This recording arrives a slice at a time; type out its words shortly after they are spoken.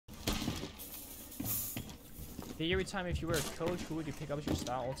Theory time, if you were a coach, who would you pick up as your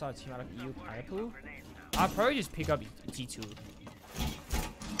star all-star team out of EU Pineapple? I'd probably just pick up G2. You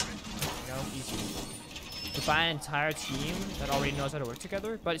know, easy. To buy an entire team that already knows how to work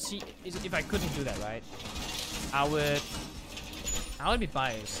together. But see, if I couldn't do that, right, I would be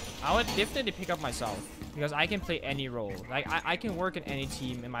biased. I would definitely pick up myself because I can play any role. Like I can work in any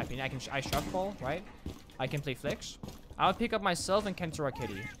team in my opinion. I shuffle, right? I can play flex. I would pick up myself and Kento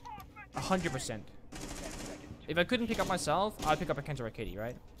Rakedi, 100%. If I couldn't pick up myself, I'd pick up a Kento Rakedi,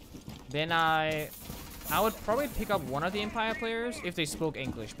 right? Then I would probably pick up one of the Empire players if they spoke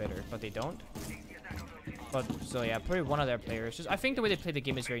English better, but they don't. But so yeah, probably one of their players. Just I think the way they play the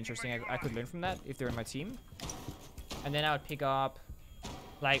game is very interesting. I could learn from that if they're in my team. And then I would pick up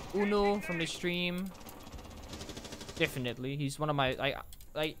like Uno from the stream. Definitely, he's one of my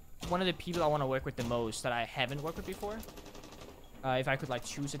like one of the people I want to work with the most that I haven't worked with before. If I could like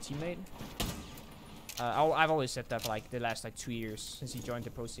choose a teammate. I've always said that for like the last like 2 years since he joined the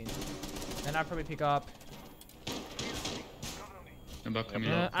pro scene. Then I'd probably pick up.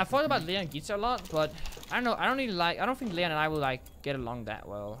 I thought about Leon and Gita a lot, but I don't know. I don't think Leon and I will like get along that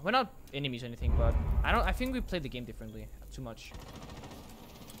well. We're not enemies or anything, but I think we play the game differently too much.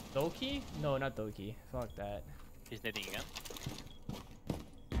 Doki? No, not Doki. Fuck that. He's netting again.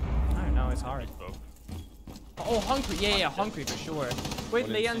 I don't know. It's hard. Oh, Hungry. Yeah, Hungry for sure. Wait,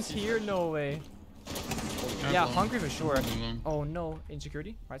 Leon's here? No way. Yeah, Hungry for sure. Oh no,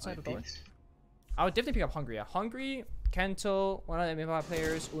 insecurity. Right side of the door. I would definitely pick up Hungry. Yeah, Hungry, Kento, one of the Empire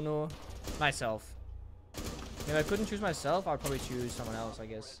players, Uno, myself. If I couldn't choose myself, I'd probably choose someone else, I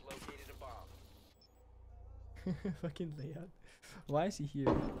guess. Fucking Leon. Why is he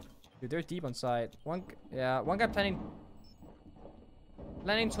here? Dude, they're deep on side. One guy planning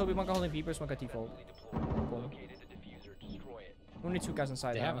Toby, one guy holding beepers, one guy default. Cool. Only 2 guys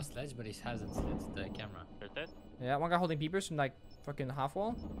inside. They have a sledge, but he hasn't sledged the camera. They're dead. Yeah, one guy holding beepers from like fucking half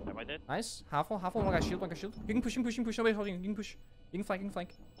wall. Am I dead? Nice. Half wall, one guy shield, one guy shield. You can push. Nobody holding. You can push. You can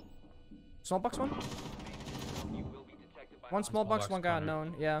flank. Small box one. One small box, one guy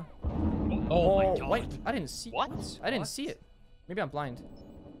unknown. Yeah. Oh my god. Wait, I didn't see. What? I didn't see it. Maybe I'm blind.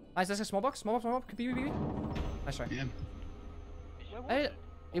 Nice, that's a small box. BB. Nice try. Yeah.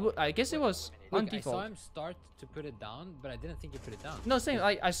 I guess it was on Look, I default. saw him start to put it down, but I didn't think he put it down. No, same.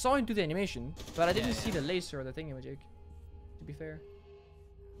 I saw him do the animation, but I didn't see the laser or the thingamajig. To be fair.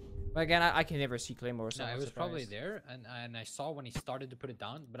 But again, I can never see Claymore. So No, it was probably there, and I saw when he started to put it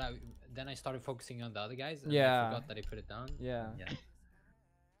down, but then I started focusing on the other guys, and I forgot that he put it down. Yeah.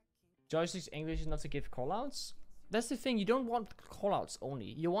 Joystick's English is not to give callouts. That's the thing. You don't want callouts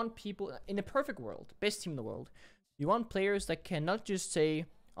only. You want people in a perfect world, best team in the world. You want players that cannot just say,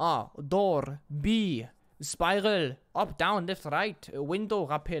 door, B, spiral, up, down, left, right, window,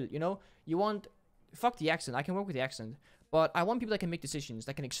 rappel. You know, you want fuck the accent. I can work with the accent. But I want people that can make decisions,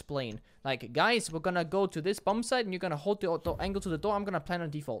 that can explain. Like, guys, we're gonna go to this bomb site and you're gonna hold the angle to the door. I'm gonna plan on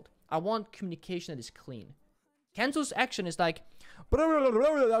default. I want communication that is clean. Kento's action is like,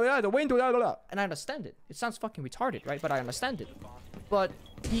 the window, and I understand it. It sounds fucking retarded, right? But I understand it. But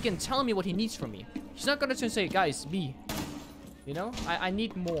he can tell me what he needs from me. He's not gonna just say, guys, B. You know? I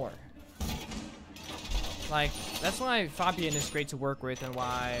need more. Like, that's why Fabian is great to work with and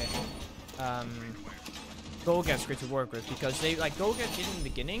why Golgat's great to work with, because they like Golgat did in the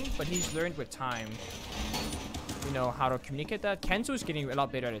beginning, but he's learned with time, you know, how to communicate that. Kento's getting a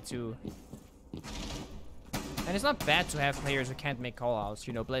lot better at it too. And it's not bad to have players who can't make callouts,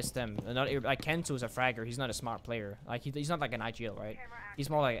 you know, bless them. Not like Kento's a fragger, he's not a smart player. Like he's not like an IGL, right? He's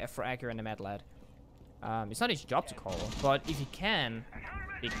more like a fragger and a mad lad. It's not his job to call, but if he can,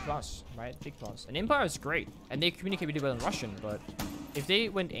 big plus, right? Big plus. And Empire is great, and they communicate really well in Russian, but if they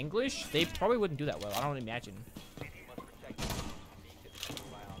went English, they probably wouldn't do that well. I don't imagine.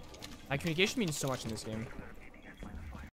 Like, communication means so much in this game.